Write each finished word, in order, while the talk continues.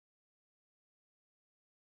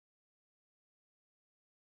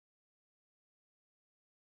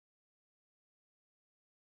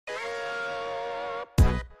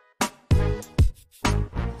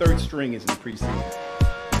third string is in preseason?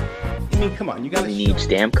 I mean, come on, you got to need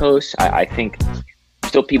Stamkos. I think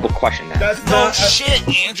still people question that. That's no shit,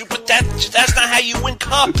 Andrew, but that's not how you win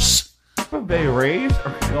cups. Tampa Bay Rays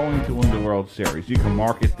are going to win the World Series. You can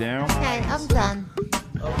mark it down. Okay, I'm done.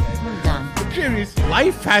 I'm done. Jimmy's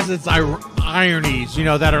life has its ironies,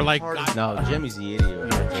 that are like. No, Jimmy's the idiot.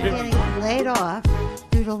 They're getting laid off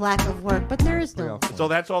due to lack of work, but there is no. So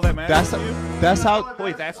that's all that matters to you? That's how.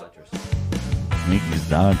 Wait, that's interesting. Yankees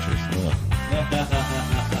Dodgers.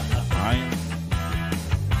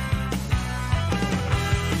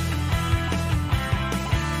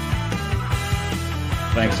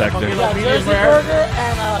 Thanks, Hector. Jersey burger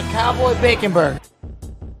and a cowboy bacon burger.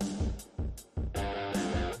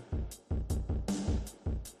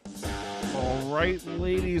 All right,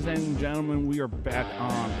 ladies and gentlemen, we are back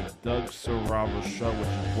on the Doug Siravo Show, which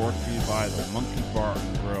is brought to you by the Monkey Bar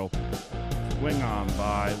and Grill. Swing on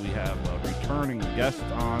by. We have a returning guest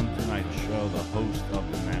on tonight's show, the host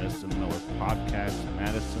of the Madison Miller podcast,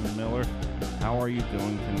 Madison Miller. How are you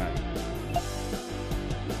doing tonight?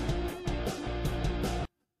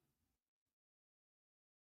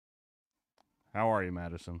 How are you,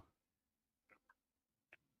 Madison?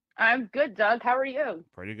 I'm good, Doug. How are you?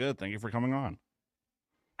 Pretty good. Thank you for coming on.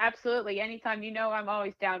 Absolutely. Anytime, I'm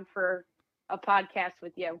always down for a podcast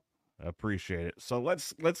with you. I appreciate it. So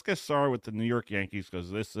let's get started with the New York Yankees because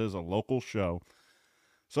this is a local show.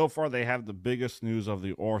 So far, they have the biggest news of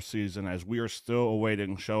the off season as we are still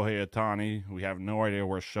awaiting Shohei Ohtani. We have no idea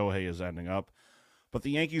where Shohei is ending up. But the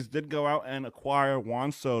Yankees did go out and acquire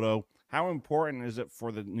Juan Soto. How important is it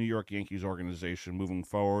for the New York Yankees organization moving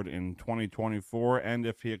forward in 2024 and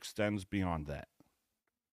if he extends beyond that?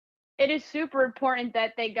 It is super important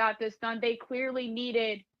that they got this done. They clearly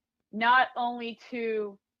needed not only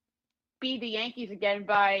to be the Yankees again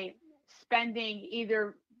by spending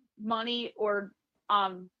either money or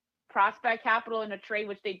prospect capital in a trade,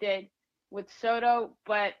 which they did with Soto,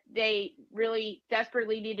 but they really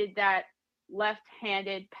desperately needed that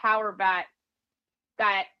left-handed power bat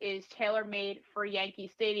that is tailor-made for Yankee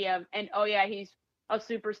Stadium. And oh yeah, he's a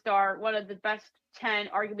superstar, one of the best 10,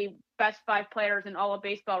 arguably best 5 players in all of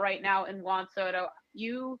baseball right now in Juan Soto.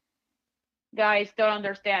 You guys don't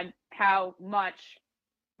understand how much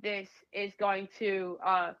this is going to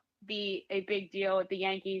be a big deal with the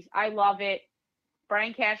Yankees. I love it.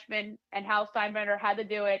 Brian Cashman and Hal Steinbrenner had to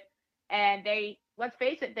do it. And let's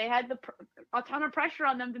face it, they had a ton of pressure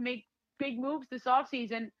on them to make big moves this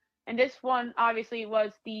offseason. And this one obviously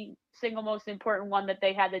was the single most important one that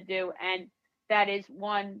they had to do. And that is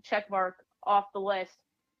one check mark off the list.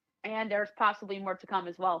 And there's possibly more to come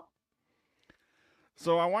as well.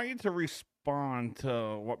 So I want you to respond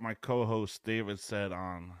to what my co-host David said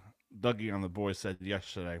on Dougie on the Boys said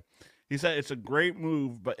yesterday. He said it's a great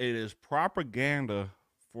move, but it is propaganda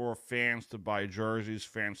for fans to buy jerseys,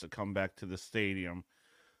 fans to come back to the stadium.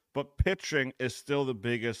 But pitching is still the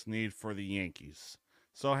biggest need for the Yankees.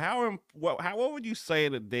 So what would you say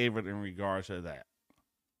to David in regards to that?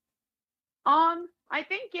 I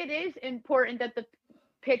think it is important that the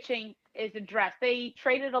pitching is addressed. They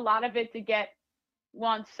traded a lot of it to get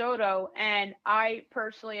Juan Soto, and I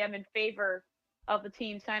personally am in favor of the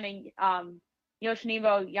team signing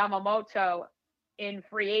Yoshinobu Yamamoto in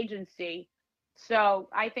free agency. So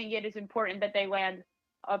I think it is important that they land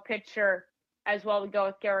a pitcher as well to go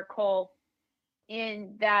with Garrett Cole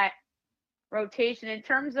in that rotation. In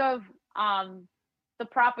terms of the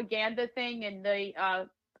propaganda thing and the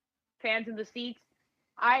fans in the seats,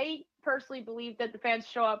 I personally believe that the fans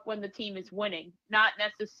show up when the team is winning, not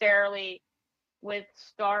necessarily with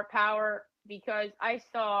star power, because I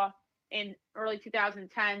saw in early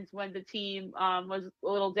 2010s when the team was a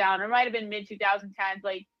little down, or it might have been mid 2010s,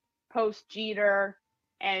 like post Jeter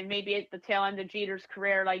and maybe at the tail end of Jeter's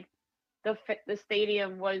career, like the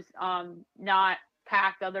stadium was not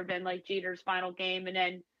packed other than like Jeter's final game. And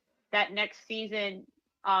then that next season,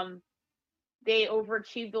 they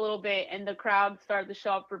overachieved a little bit and the crowd started to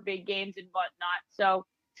show up for big games and whatnot. So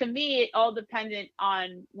to me, it all dependent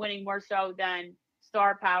on winning more so than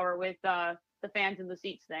star power with the fans in the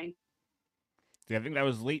seats thing. Yeah, I think that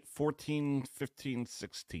was late 14, 15,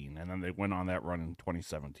 16, and then they went on that run in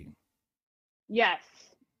 2017. Yes.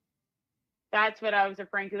 That's what I was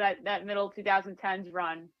referring to, that middle 2010s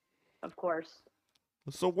run, of course.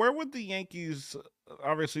 So where would the Yankees,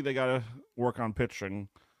 obviously they got to work on pitching.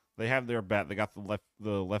 They have their bat. They got the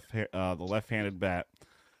left-handed bat.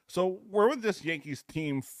 So where would this Yankees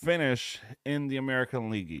team finish in the American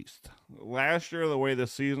League East? Last year, the way the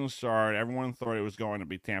season started, everyone thought it was going to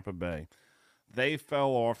be Tampa Bay. They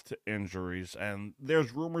fell off to injuries, and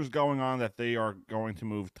there's rumors going on that they are going to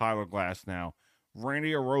move Tyler Glass now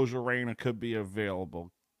Randy Arozarena could be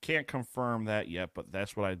available. Can't confirm that yet, but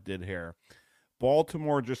that's what I did hear.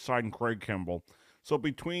 Baltimore just signed Craig Kimbrell. So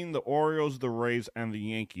between the Orioles, the Rays, and the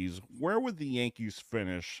Yankees, where would the Yankees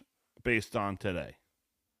finish based on today?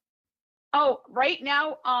 Oh, right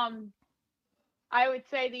now, I would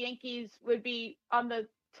say the Yankees would be on the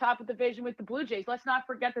top of the division with the Blue Jays. Let's not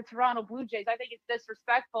forget the Toronto Blue Jays. I think it's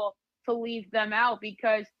disrespectful to leave them out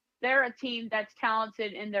because they're a team that's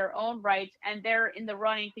talented in their own rights, and they're in the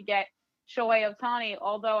running to get Shohei Ohtani,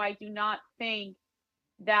 although I do not think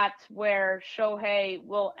that's where Shohei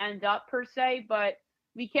will end up per se. But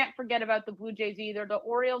we can't forget about the Blue Jays either. The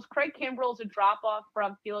Orioles, Craig Kimbrell's a drop off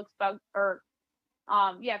from Felix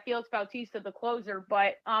Bautista, the closer,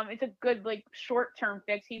 but it's a good like short-term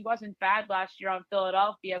fix. He wasn't bad last year on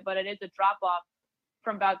Philadelphia, but it is a drop-off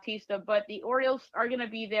from Bautista. But the Orioles are going to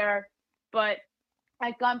be there, but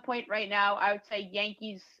at gunpoint right now, I would say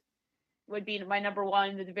Yankees would be my number one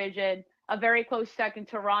in the division, a very close second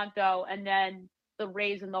Toronto, and then the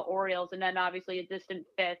Rays and the Orioles, and then obviously a distant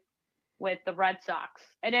fifth with the Red Sox.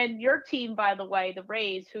 And then your team, by the way, the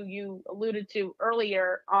Rays, who you alluded to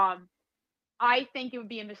earlier, I think it would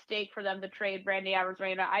be a mistake for them to trade Randy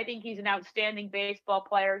Arozarena. I think he's an outstanding baseball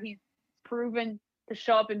player. He's proven to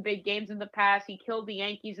show up in big games in the past. He killed the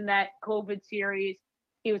Yankees in that COVID series.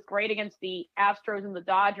 He was great against the Astros and the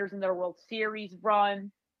Dodgers in their World Series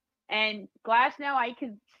run. And Glasnow, I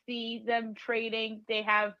could see them trading. They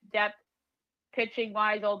have depth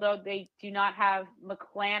pitching-wise, although they do not have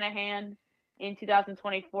McClanahan in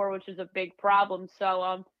 2024, which is a big problem. So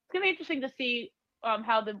it's going to be interesting to see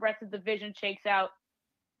how the rest of the division shakes out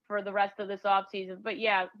for the rest of this offseason. But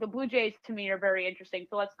yeah, the Blue Jays to me are very interesting,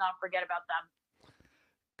 so let's not forget about them.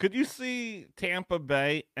 Could you see Tampa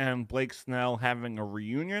Bay and Blake Snell having a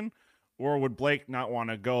reunion, or would Blake not want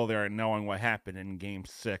to go there knowing what happened in Game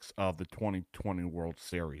 6 of the 2020 World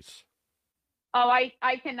Series? Oh, I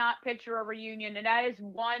cannot picture a reunion, and that is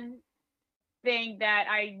one thing that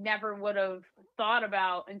I never would have thought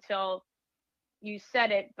about until you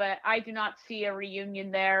said it, but I do not see a reunion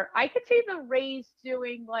there. I could see the Rays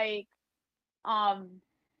doing like,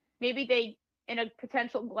 maybe they, in a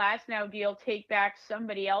potential Glasnow deal, take back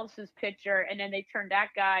somebody else's pitcher, and then they turn that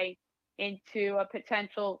guy into a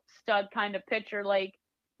potential stud kind of pitcher. Like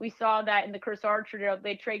we saw that in the Chris Archer deal.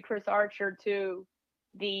 They trade Chris Archer to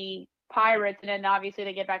the Pirates, and then obviously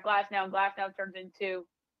they get back Glasnow, and Glasnow turns into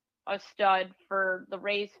a stud for the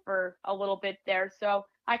Rays for a little bit there. So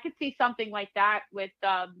I could see something like that with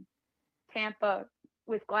Tampa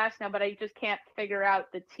with Glasnow, but I just can't figure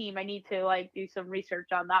out the team. I need to like do some research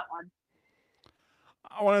on that one.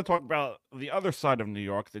 I want to talk about the other side of New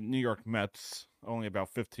York, the New York Mets, only about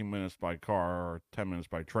 15 minutes by car or 10 minutes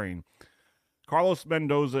by train. Carlos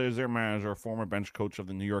Mendoza is their manager, former bench coach of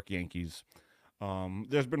the New York Yankees.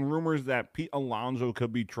 There's been rumors that Pete Alonso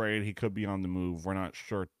could be traded. He could be on the move. We're not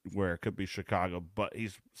sure where. It could be Chicago, but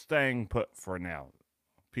he's staying put for now.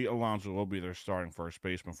 Pete Alonso will be their starting first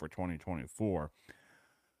baseman for 2024.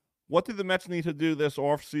 What do the Mets need to do this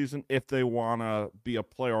offseason if they want to be a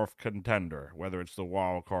playoff contender, whether it's the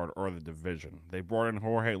wild card or the division? They brought in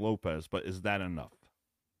Jorge Lopez, but is that enough?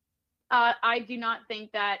 I do not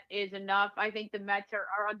think that is enough. I think the Mets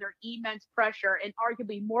are under immense pressure, and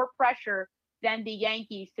arguably more pressure than the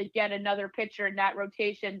Yankees, to get another pitcher in that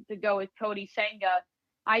rotation to go with Cody Senga.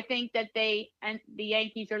 I think that they and the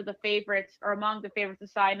Yankees are the favorites, or among the favorites to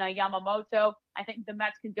sign Yamamoto. I think the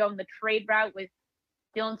Mets can go in the trade route with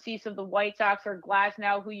Dylan Cease of the White Sox, or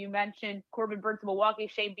Glasnow, who you mentioned, Corbin Burns of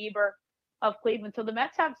Milwaukee, Shane Bieber of Cleveland. So the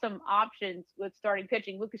Mets have some options with starting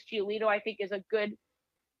pitching. Lucas Giolito, I think, is a good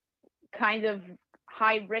kind of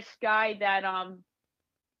high-risk guy that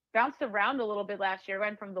bounced around a little bit last year.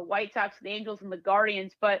 Went from the White Sox to the Angels and the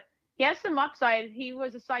Guardians, but he has some upside. He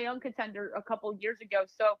was a Cy Young contender a couple of years ago.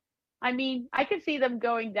 So, I mean, I could see them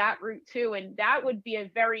going that route too, and that would be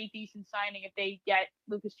a very decent signing if they get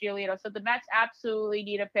Lucas Giolito. So the Mets absolutely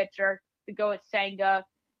need a pitcher to go with Senga.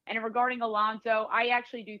 And regarding Alonso, I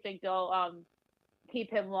actually do think they'll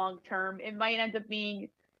keep him long term. It might end up being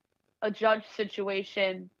a Judge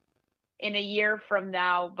situation in a year from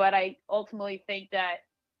now, but I ultimately think that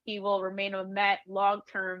he will remain a Met long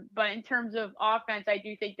term. But in terms of offense, I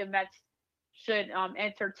do think the Mets should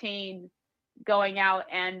entertain going out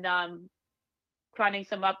and finding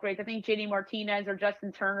some upgrades. I think JD Martinez or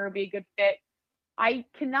Justin Turner would be a good fit. I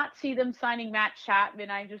cannot see them signing Matt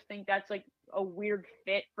Chapman. I just think that's like a weird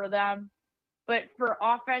fit for them. But for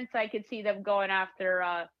offense, I could see them going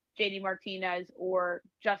after JD Martinez or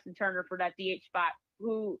Justin Turner for that DH spot,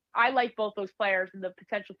 who I like both those players and the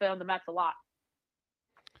potential fit on the Mets a lot.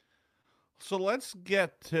 So let's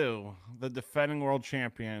get to the defending world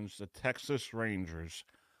champions, the Texas Rangers.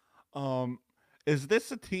 Um, is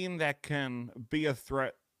this a team that can be a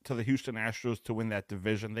threat to the Houston Astros to win that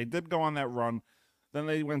division? They did go on that run, then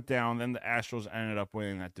they went down, then the Astros ended up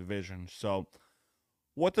winning that division. So,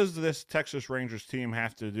 what does this Texas Rangers team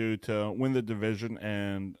have to do to win the division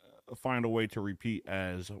and find a way to repeat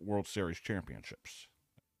as World Series championships?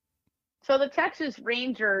 So the Texas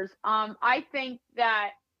Rangers, I think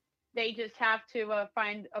that they just have to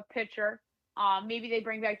find a pitcher. Maybe they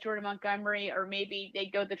bring back Jordan Montgomery, or maybe they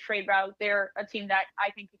go the trade route. They're a team that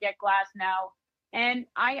I think could get Glass now. And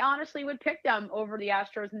I honestly would pick them over the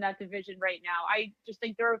Astros in that division right now. I just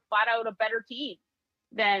think they're flat out a better team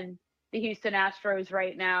than the Houston Astros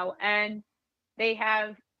right now. And they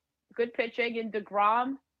have good pitching in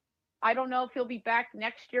DeGrom. I don't know if he'll be back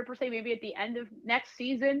next year per se, maybe at the end of next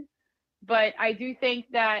season. But I do think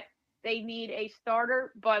that they need a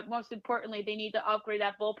starter, but most importantly, they need to upgrade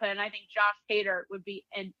that bullpen. And I think Josh Hader would be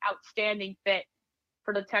an outstanding fit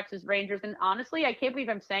for the Texas Rangers. And honestly, I can't believe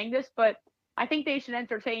I'm saying this, but I think they should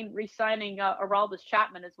entertain re-signing Aroldis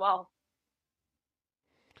Chapman as well.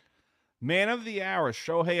 Man of the hour,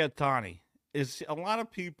 Shohei Ohtani. Is a lot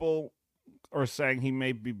of people are saying he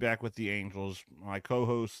may be back with the Angels. My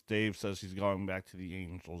co-host Dave says he's going back to the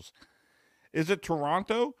Angels. Is it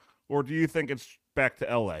Toronto, or do you think it's back to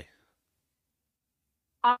LA?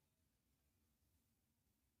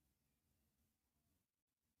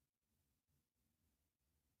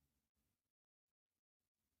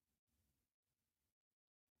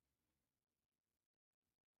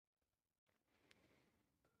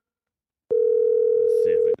 Let's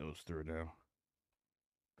see if it goes through now.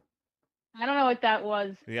 I don't know what that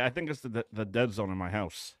was. Yeah, I think it's the dead zone in my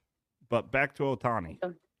house. But back to Ohtani.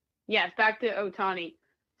 Yes, back to Ohtani.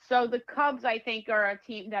 So the Cubs, I think, are a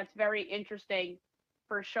team that's very interesting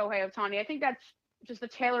for Shohei Ohtani. I think that's just a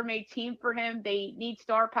tailor-made team for him. They need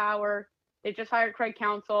star power. They just hired Craig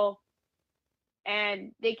Counsell,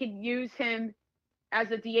 and they could use him as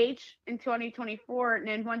a DH in 2024. And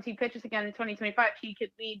then once he pitches again in 2025, he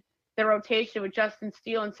could lead the rotation with Justin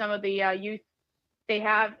Steele and some of the youth they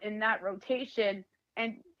have in that rotation.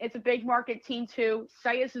 And it's a big market team too.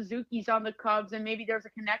 Saya Suzuki's on the Cubs, and maybe there's a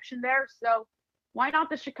connection there. So why not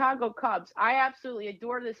the Chicago Cubs? I absolutely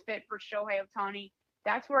adore this fit for Shohei Ohtani.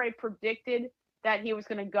 That's where I predicted that he was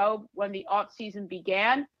going to go when the offseason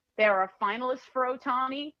began. They're a finalist for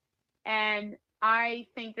Ohtani, and I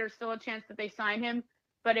think there's still a chance that they sign him.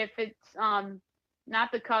 But if it's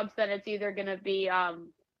not the Cubs, then it's either going to be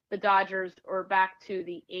the Dodgers or back to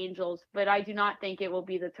the Angels. But I do not think it will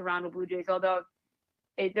be the Toronto Blue Jays, although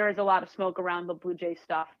there is a lot of smoke around the Blue Jays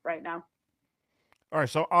stuff right now. All right,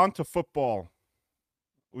 so on to football.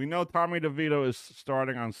 We know Tommy DeVito is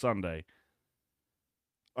starting on Sunday.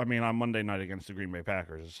 I mean, on Monday night against the Green Bay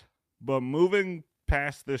Packers. But moving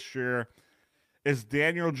past this year, is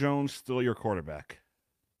Daniel Jones still your quarterback?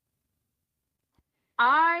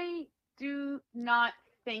 I do not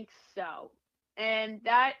think so. And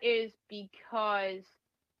that is because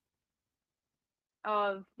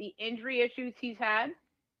of the injury issues he's had.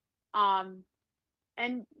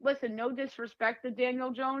 And listen, no disrespect to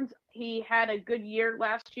Daniel Jones. He had a good year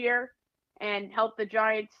last year and helped the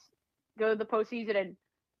Giants go to the postseason and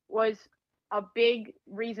was a big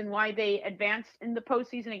reason why they advanced in the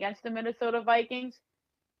postseason against the Minnesota Vikings.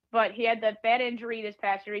 But he had that bad injury this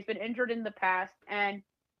past year. He's been injured in the past, and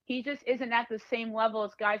he just isn't at the same level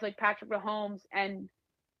as guys like Patrick Mahomes and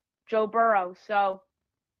Joe Burrow. So,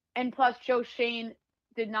 and plus Joe Shane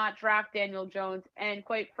did not draft Daniel Jones. And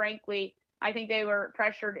quite frankly, I think they were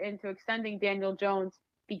pressured into extending Daniel Jones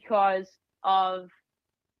because of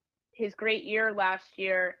his great year last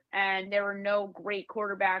year, and there were no great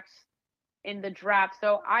quarterbacks in the draft.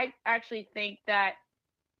 So I actually think that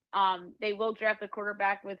they will draft a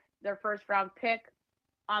quarterback with their first round pick,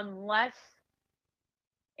 unless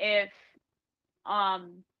if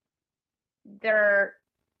they're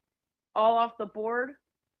all off the board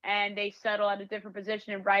and they settle at a different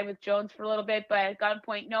position and ride with Jones for a little bit. But at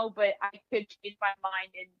gunpoint, no. But I could change my mind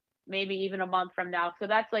in maybe even a month from now. So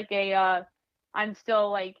that's like I'm still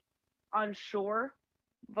like unsure.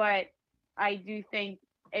 But I do think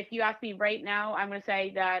if you ask me right now, I'm going to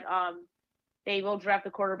say that they will draft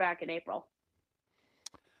a quarterback in April.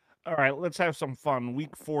 All right, let's have some fun.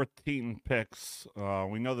 Week 14 picks.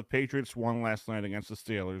 We know the Patriots won last night against the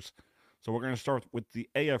Steelers. So we're going to start with the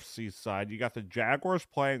AFC side. You got the Jaguars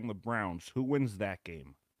playing the Browns. Who wins that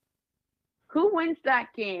game? Who wins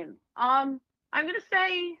that game? I'm going to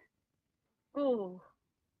say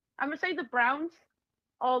the Browns.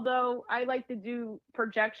 although I like to do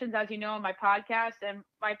projections, as you know, on my podcast, and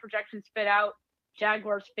my projections spit out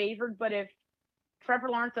Jaguars favored. But if Trevor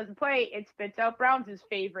Lawrence doesn't play, it spits out Browns as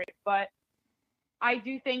favorite. But I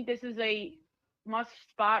do think this is a must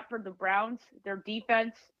spot for the Browns. Their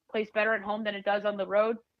defense plays better at home than it does on the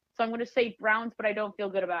road. So I'm going to say Browns, but I don't feel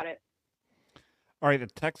good about it. All right, the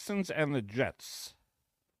Texans and the Jets.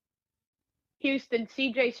 Houston,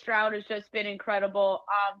 CJ Stroud has just been incredible.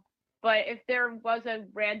 But if there was a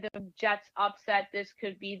random Jets upset, this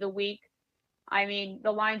could be the week. I mean,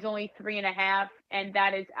 the line's only 3.5, and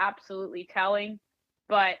that is absolutely telling.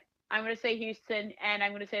 But I'm going to say Houston, and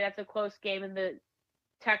I'm going to say that's a close game, and the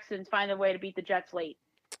Texans find a way to beat the Jets late.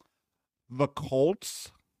 The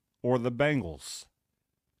Colts or the Bengals?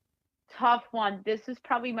 Tough one. This is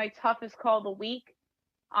probably my toughest call of the week.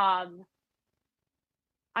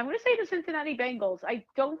 I'm going to say the Cincinnati Bengals. I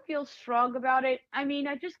don't feel strong about it. I mean,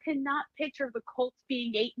 I just cannot picture the Colts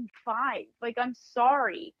being 8-5. Like, I'm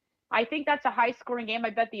sorry. I think that's a high-scoring game. I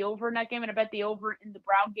bet the over in that game, and I bet the over in the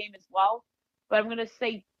Brown game as well. But I'm going to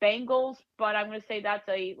say Bengals, but I'm going to say that's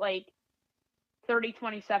a,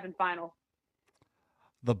 30-27 final.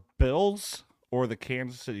 The Bills or the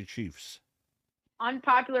Kansas City Chiefs?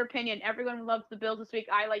 Unpopular opinion. Everyone loves the Bills this week.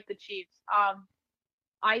 I like the Chiefs.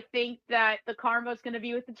 I think that the karma is going to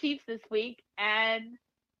be with the Chiefs this week, and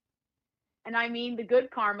I mean the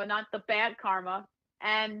good karma, not the bad karma.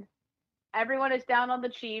 And everyone is down on the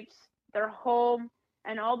Chiefs. They're home,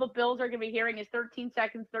 and all the Bills are going to be hearing is 13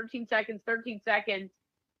 seconds, 13 seconds, 13 seconds.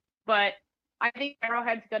 But I think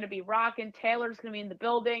Arrowhead's going to be rocking. Taylor's going to be in the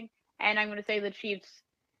building, and I'm going to say the Chiefs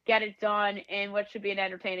get it done in what should be an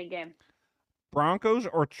entertaining game. Broncos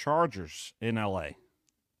or Chargers in LA?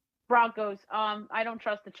 Broncos. I don't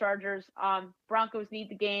trust the Chargers. Broncos need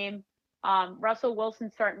the game. Russell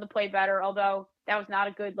Wilson's starting to play better, although that was not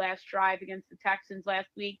a good last drive against the Texans last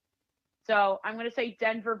week. So I'm going to say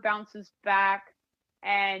Denver bounces back,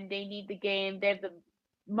 and they need the game. They have the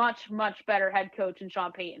much, much better head coach in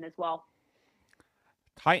Sean Payton as well.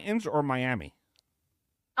 Titans or Miami?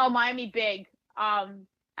 Oh, Miami big.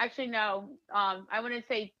 Actually, no. I wouldn't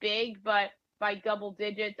say big, but by double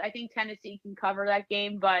digits. I think Tennessee can cover that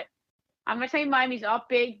game, but I'm going to say Miami's up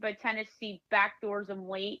big, but Tennessee backdoors them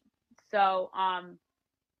late. So I'm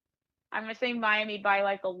going to say Miami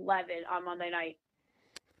by 11 on Monday night.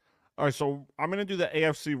 All right, so I'm going to do the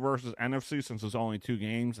AFC versus NFC since there's only 2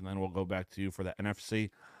 games, and then we'll go back to you for the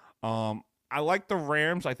NFC. I like the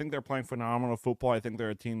Rams. I think they're playing phenomenal football. I think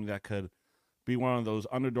they're a team that could be one of those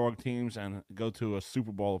underdog teams and go to a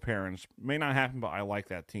Super Bowl appearance. May not happen, but I like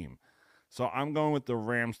that team. So I'm going with the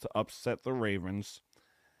Rams to upset the Ravens.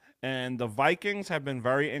 And the Vikings have been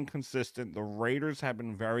very inconsistent. The Raiders have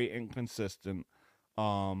been very inconsistent.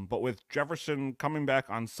 But with Jefferson coming back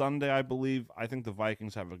on Sunday, I believe, I think the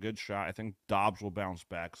Vikings have a good shot. I think Dobbs will bounce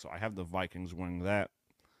back. So I have the Vikings winning that.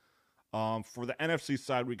 For the NFC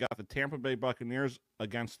side, we got the Tampa Bay Buccaneers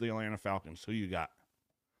against the Atlanta Falcons. Who you got?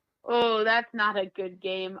 Oh, that's not a good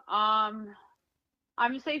game. I'm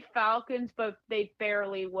going to say Falcons, but they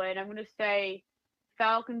barely win. I'm going to say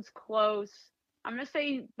Falcons close. I'm going to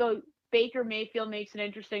say the Baker Mayfield makes it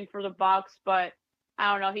interesting for the Bucs, but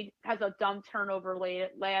I don't know. He has a dumb turnover late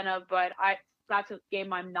at Atlanta, but that's a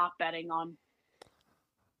game I'm not betting on.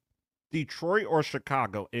 Detroit or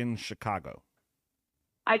Chicago in Chicago?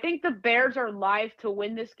 I think the Bears are live to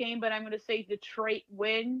win this game, but I'm going to say Detroit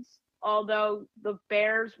wins. Although the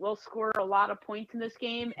Bears will score a lot of points in this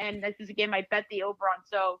game, and this is a game I bet the over on.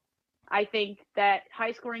 So I think that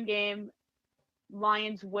high-scoring game,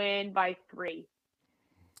 Lions win by 3.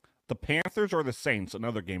 The Panthers or the Saints,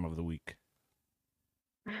 another game of the week?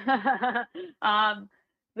 The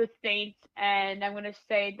Saints, and I'm going to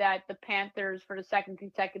say that the Panthers, for the second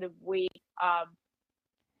consecutive week,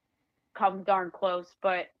 come darn close,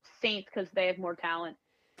 but Saints because they have more talent.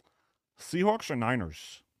 Seahawks or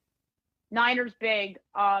Niners? Niners big.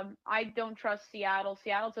 I don't trust Seattle.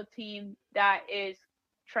 Seattle's a team that is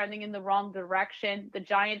trending in the wrong direction. The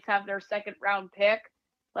Giants have their second-round pick.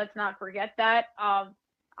 Let's not forget that.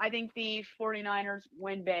 I think the 49ers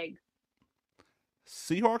win big.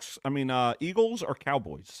 Eagles or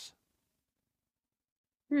Cowboys?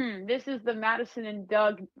 This is the Madison and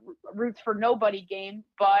Doug roots for nobody game,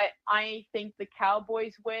 but I think the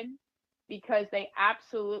Cowboys win because they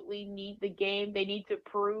absolutely need the game. They need to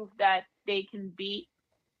prove that they can beat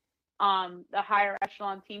the higher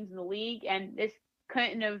echelon teams in the league, and this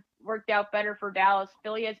couldn't have worked out better for Dallas.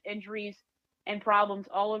 Philly has injuries and problems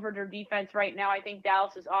all over their defense right now. I think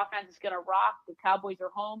Dallas's offense is going to rock. The Cowboys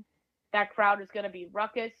are home. That crowd is going to be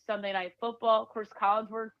ruckus. Sunday Night Football. Of course,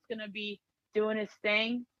 Collinsworth's going to be doing his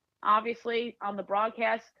thing. obviously, on the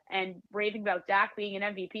broadcast and raving about Dak being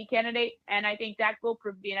an MVP candidate. And I think Dak will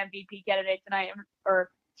prove to be an MVP candidate tonight or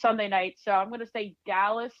Sunday night. So I'm going to say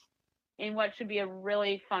Dallas in what should be a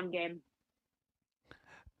really fun game.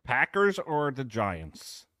 Packers or the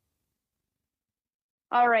Giants?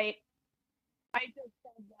 All right. I just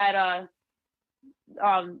said that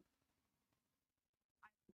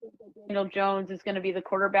Daniel Jones is going to be the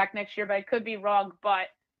quarterback next year, but I could be wrong. But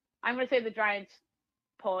I'm going to say the Giants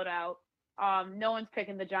pull it out. No one's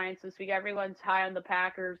picking the Giants this week. Everyone's high on the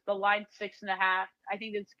Packers. The line's 6.5. I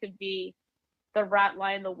think this could be the rat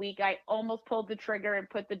line of the week. I almost pulled the trigger and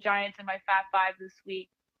put the Giants in my Fat Five this week.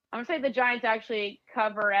 I'm going to say the Giants actually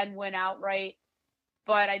cover and win outright,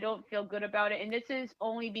 but I don't feel good about it. And this is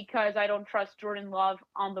only because I don't trust Jordan Love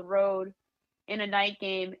on the road in a night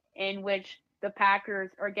game in which the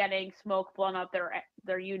Packers are getting smoke blown up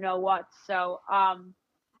their you-know-what. So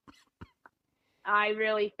I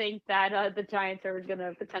really think that the Giants are going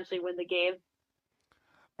to potentially win the game.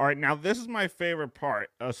 All right, now this is my favorite part: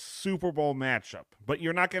 a Super Bowl matchup. But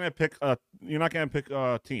you're not gonna pick a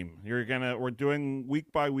team. We're doing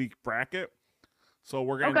week by week bracket. So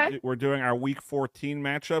we're doing our week 14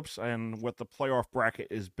 matchups and what the playoff bracket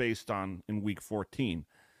is based on in week 14.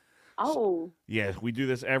 Oh. Yes, we do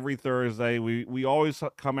this every Thursday. We always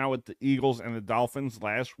come out with the Eagles and the Dolphins.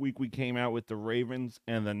 Last week we came out with the Ravens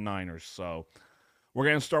and the Niners. So we're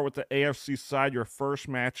going to start with the AFC side. Your first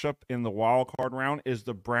matchup in the wild card round is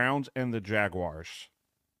the Browns and the Jaguars.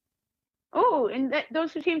 Oh, and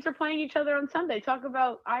those two teams are playing each other on Sunday. Talk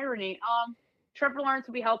about irony. Trevor Lawrence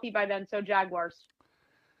will be healthy by then, so Jaguars.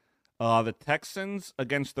 The Texans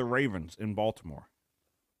against the Ravens in Baltimore.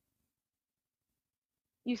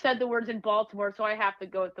 You said the words in Baltimore, so I have to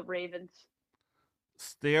go with the Ravens.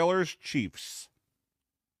 Steelers, Chiefs.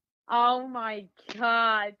 Oh, my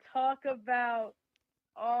God. Talk about...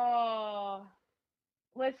 Oh,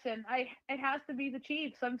 listen, it has to be the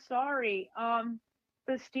Chiefs. I'm sorry.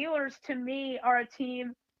 The Steelers, to me, are a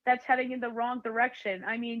team that's heading in the wrong direction.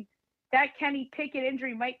 I mean, that Kenny Pickett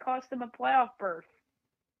injury might cost them a playoff berth.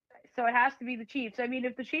 So it has to be the Chiefs. I mean,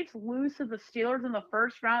 if the Chiefs lose to the Steelers in the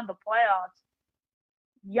first round of the playoffs,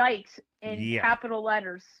 yikes in capital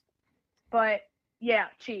letters. But, yeah,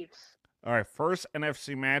 Chiefs. All right, first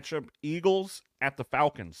NFC matchup, Eagles at the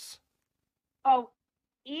Falcons. Oh,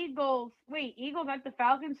 Eagles. Wait, Eagles at the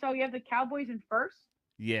Falcons, so you have the Cowboys in first?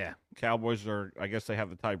 Yeah, Cowboys I guess they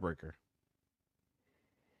have the tiebreaker.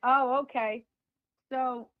 Oh, okay.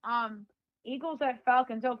 So, Eagles at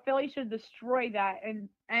Falcons. So Philly should destroy that,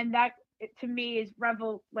 and that to me is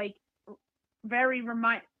very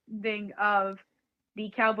reminding of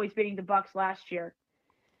the Cowboys beating the Bucks last year.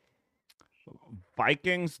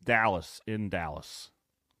 Vikings, Dallas in Dallas.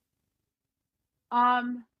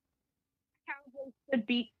 Cowboys could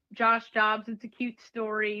beat Josh Dobbs. It's a cute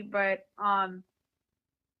story, but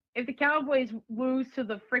if the Cowboys lose to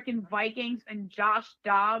the freaking Vikings and Josh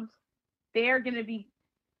Dobbs, they're going to be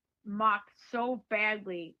mocked so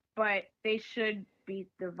badly, but they should beat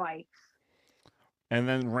the Vikes. And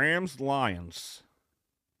then Rams, Lions.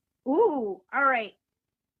 Ooh, all right.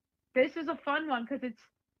 This is a fun one because it's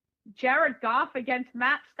Jared Goff against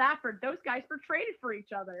Matt Stafford. Those guys were traded for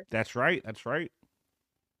each other. That's right. That's right.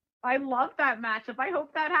 I love that matchup. I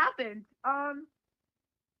hope that happens.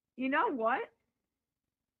 You know what?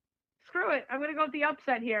 Screw it. I'm gonna go with the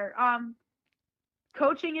upset here.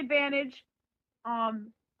 Coaching advantage.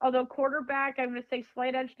 Although quarterback, I'm gonna say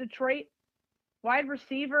slight edge Detroit. Wide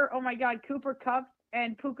receiver, oh my God, Cooper Kupp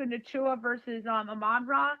and Puka Nacua versus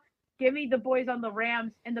Amon-Ra. Give me the boys on the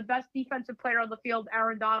Rams and the best defensive player on the field,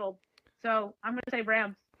 Aaron Donald. So I'm gonna say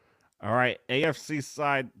Rams. All right, AFC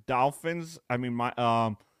side, Dolphins.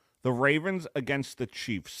 The Ravens against the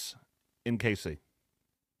Chiefs in KC.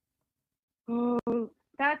 Ooh,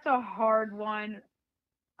 that's a hard one.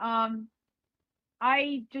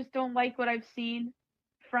 I just don't like what I've seen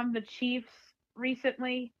from the Chiefs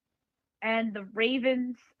recently, and the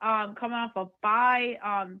Ravens coming off a bye.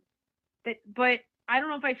 But I don't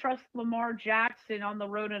know if I trust Lamar Jackson on the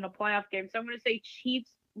road in a playoff game. So I'm going to say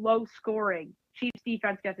Chiefs low scoring. Chiefs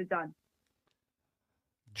defense gets it done.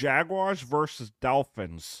 Jaguars versus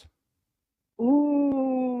Dolphins.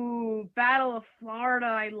 Ooh, Battle of Florida.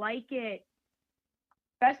 I like it.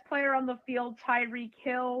 Best player on the field, Tyreek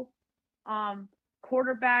Hill.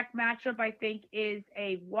 Quarterback matchup, I think, is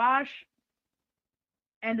a wash.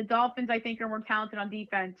 And the Dolphins, I think, are more talented on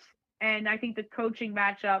defense. And I think the coaching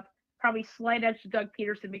matchup, probably slight edge to Doug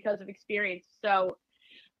Peterson because of experience. So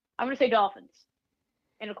I'm going to say Dolphins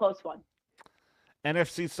in a close one.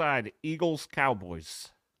 NFC side, Eagles, Cowboys.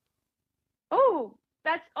 Oh,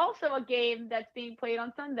 that's also also a game that's being played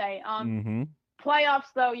on Sunday. Mm-hmm.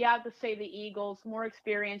 Playoffs, though, you have to say the Eagles, more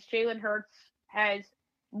experience. Jalen Hurts has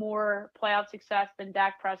more playoff success than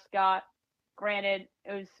Dak Prescott. Granted,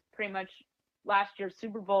 it was pretty much last year's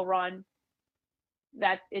Super Bowl run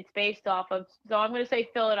that it's based off of. So I'm going to say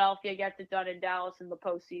Philadelphia gets it done in Dallas in the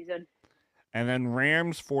postseason. And then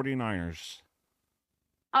Rams 49ers.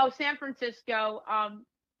 Oh, San Francisco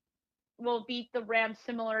will beat the Rams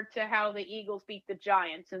similar to how the Eagles beat the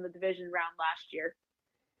Giants in the division round last year.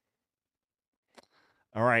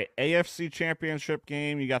 All right, AFC Championship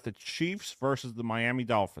game. You got the Chiefs versus the Miami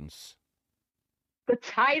Dolphins. The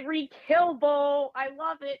Tyreek Hill Bowl. I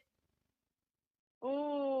love it.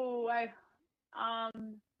 Ooh,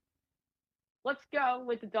 let's go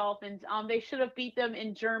with the Dolphins. They should have beat them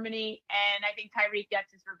in Germany, and I think Tyreek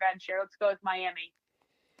gets his revenge here. Let's go with Miami.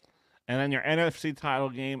 And then your NFC title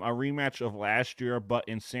game, a rematch of last year, but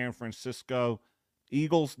in San Francisco,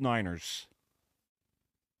 Eagles-Niners.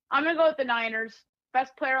 I'm going to go with the Niners.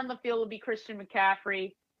 Best player on the field will be Christian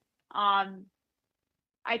McCaffrey.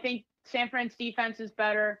 I think San Fran's defense is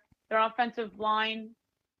better. Their offensive line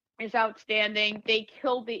is outstanding. They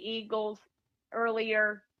killed the Eagles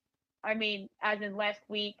earlier. As in last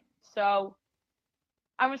week. So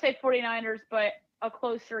I'm going to say 49ers, but a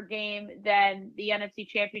closer game than the NFC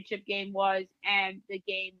Championship game was and the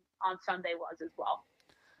game on Sunday was as well.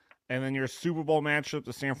 And then your Super Bowl matchup,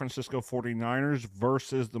 the San Francisco 49ers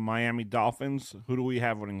versus the Miami Dolphins. Who do we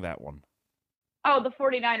have winning that one? Oh, the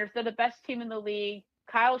 49ers. They're the best team in the league.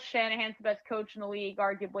 Kyle Shanahan's the best coach in the league,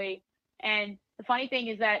 arguably. And the funny thing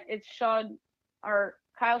is that it's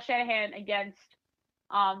Kyle Shanahan against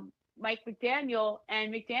Mike McDaniel,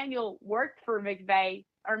 and McDaniel worked for McVay,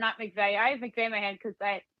 or not McVay. I have McVay in my hand because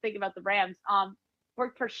I think about the Rams.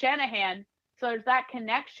 Worked for Shanahan. So there's that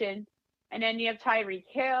connection. And then you have Tyreek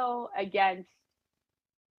Hill against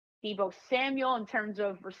Deebo Samuel in terms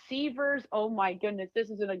of receivers. Oh, my goodness. This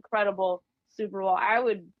is an incredible Super Bowl. I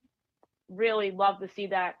would really love to see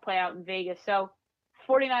that play out in Vegas. So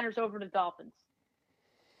 49ers over the Dolphins.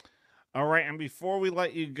 All right, and before we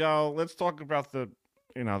let you go, let's talk about the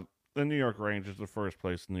New York Rangers, the first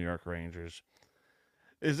place New York Rangers.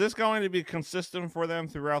 Is this going to be consistent for them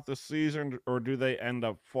throughout the season, or do they end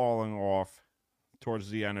up falling off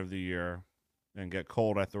towards the end of the year and get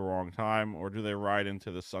cold at the wrong time, or do they ride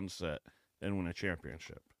into the sunset and win a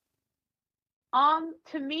championship?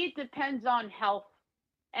 To me, it depends on health.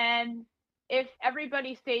 And if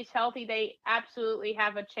everybody stays healthy, they absolutely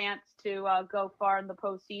have a chance to go far in the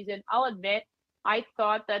postseason. I'll admit, I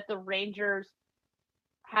thought that the Rangers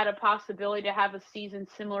had a possibility to have a season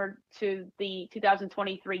similar to the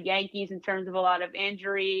 2023 Yankees in terms of a lot of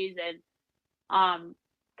injuries and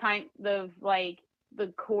kind of like the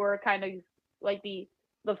core, kind of like the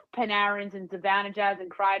Panarins and Zibanejad and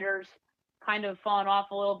Kreiders kind of fallen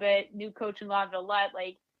off a little bit. New coach in Laviolette.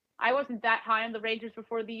 Like, I wasn't that high on the Rangers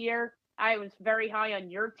before the year. I was very high on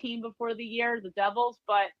your team before the year, the Devils,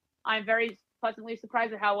 but I'm very pleasantly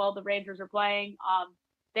surprised at how well the Rangers are playing.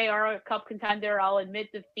 They are a cup contender. I'll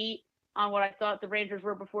admit defeat on what I thought the Rangers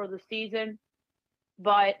were before the season,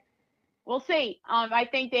 but we'll see. I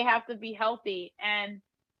think they have to be healthy, and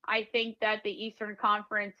I think that the Eastern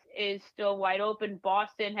Conference is still wide open.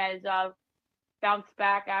 Boston has bounced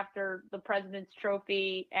back after the President's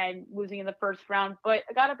Trophy and losing in the first round, but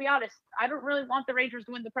I got to be honest, I don't really want the Rangers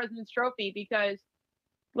to win the President's Trophy because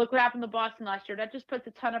look what happened to Boston last year. That just puts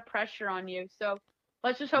a ton of pressure on you. So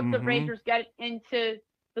let's just hope the Rangers get into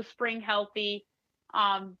the spring healthy.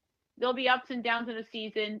 There'll be ups and downs in the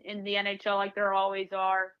season in the NHL like there always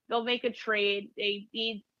are. They'll make a trade. They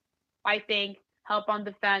need, I think, help on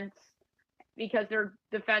defense because their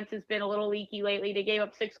defense has been a little leaky lately. They gave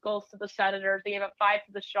up 6 goals to the Senators. They gave up 5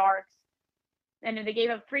 to the Sharks. And then they gave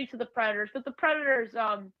up 3 to the Predators. But the Predators,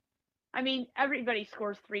 everybody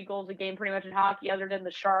scores 3 goals a game pretty much in hockey other than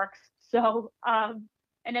the Sharks. So, and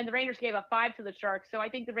then the Rangers gave up 5 to the Sharks. So I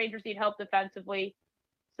think the Rangers need help defensively.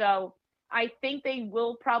 So I think they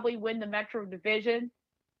will probably win the Metro Division,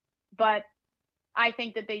 but I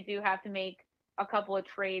think that they do have to make a couple of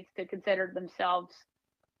trades to consider themselves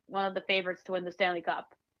one of the favorites to win the Stanley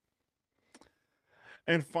Cup.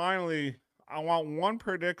 And finally, I want one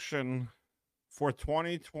prediction for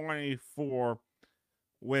 2024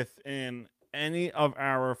 within any of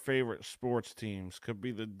our favorite sports teams. Could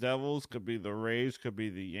be the Devils, could be the Rays, could be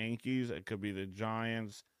the Yankees, it could be the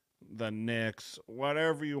Giants, the Knicks,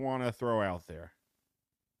 whatever you want to throw out there.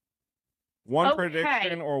 One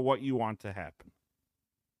prediction or what you want to happen.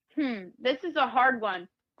 This is a hard one.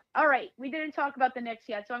 All right, we didn't talk about the Knicks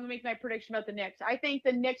yet, so I'm going to make my prediction about the Knicks. I think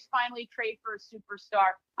the Knicks finally trade for a superstar.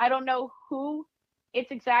 I don't know who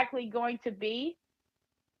it's exactly going to be,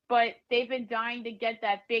 but they've been dying to get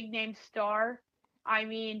that big name star. I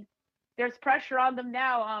mean, there's pressure on them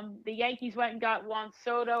now. The Yankees went and got Juan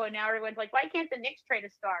Soto, and now everyone's like, why can't the Knicks trade a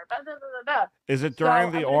star? Blah, blah, blah, blah. Is it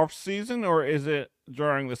during the off season or is it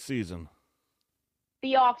during the season?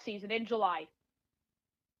 The off season in July.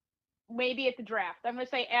 Maybe at the draft. I'm going to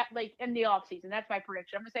say in the off season. That's my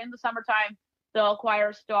prediction. I'm going to say in the summertime they'll acquire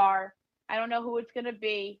a star. I don't know who it's going to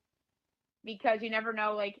be because you never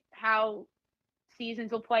know how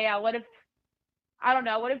seasons will play out. What if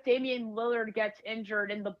Damian Lillard gets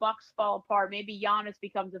injured and the Bucks fall apart? Maybe Giannis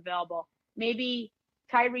becomes available. Maybe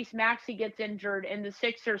Tyrese Maxey gets injured and the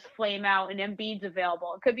Sixers flame out and Embiid's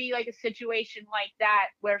available. It could be like a situation like that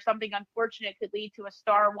where something unfortunate could lead to a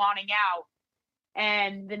star wanting out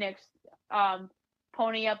and the Knicks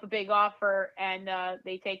pony up a big offer and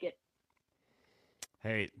they take it.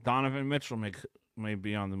 Hey, Donovan Mitchell may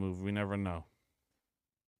be on the move. We never know.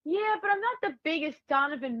 Yeah, but I'm not the biggest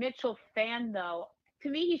Donovan Mitchell fan, though. To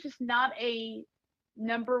me, he's just not a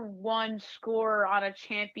number one scorer on a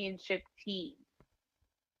championship team.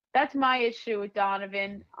 That's my issue with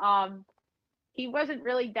Donovan. He wasn't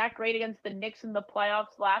really that great against the Knicks in the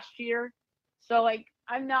playoffs last year. So,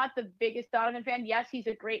 I'm not the biggest Donovan fan. Yes, he's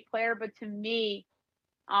a great player, but to me,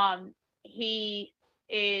 he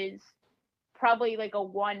is probably like a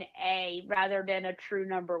 1A rather than a true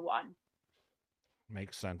number one.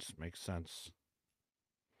 Makes sense.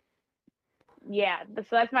 Yeah, so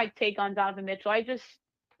that's my take on Donovan Mitchell. I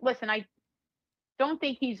don't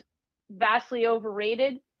think he's vastly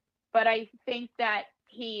overrated, but I think that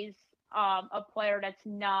he's a player that's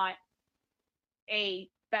not a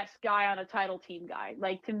best guy on a title team guy.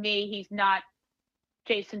 To me, he's not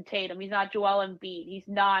Jason Tatum. He's not Joel Embiid. He's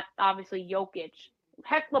not, obviously, Jokic.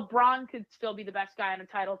 Heck, LeBron could still be the best guy on a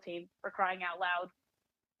title team, for crying out loud.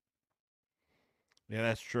 Yeah,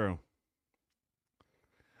 that's true.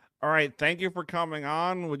 All right. Thank you for coming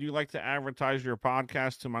on. Would you like to advertise your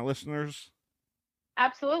podcast to my listeners?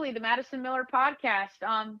 Absolutely. The Madison Miller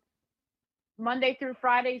podcast. Monday through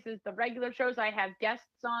Fridays is the regular shows. I have guests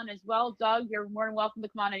on as well. Doug, you're more than welcome to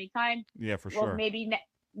come on anytime. Yeah, for sure. Maybe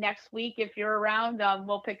next week, if you're around,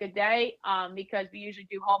 we'll pick a day because we usually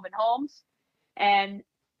do home and homes. And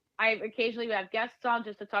I occasionally have guests on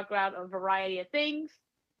just to talk about a variety of things.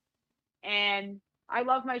 And I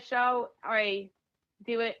love my show. I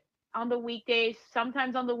do it on the weekdays,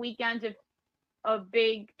 sometimes on the weekends if a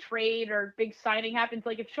big trade or big signing happens.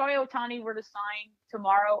 Like if Shohei Ohtani were to sign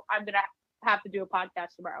tomorrow, I'm going to have to do a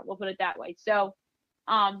podcast tomorrow. We'll put it that way. So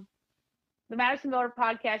the Madison Miller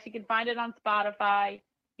podcast, you can find it on Spotify.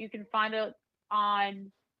 You can find it on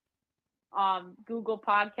Google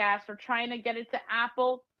Podcasts. We're trying to get it to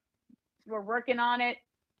Apple. We're working on it.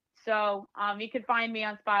 So you can find me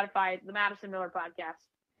on Spotify, the Madison Miller podcast.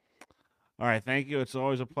 All right. Thank you. It's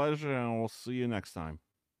always a pleasure, and we'll see you next time.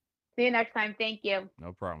 See you next time. Thank you.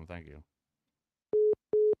 No problem. Thank you.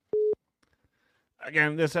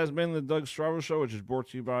 Again, this has been the Doug Siravo Show, which is brought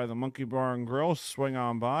to you by the Monkey Bar and Grill. Swing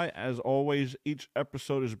on by. As always, each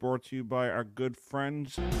episode is brought to you by our good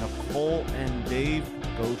friends, Nicole and Dave.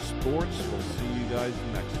 Go Sports. We'll see you guys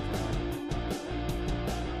next time.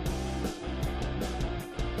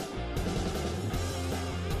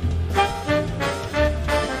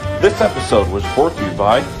 This episode was brought to you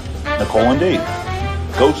by Nicole and Dave.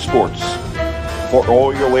 Go Sports. For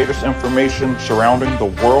all your latest information surrounding the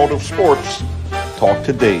world of sports, talk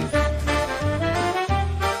to Dave.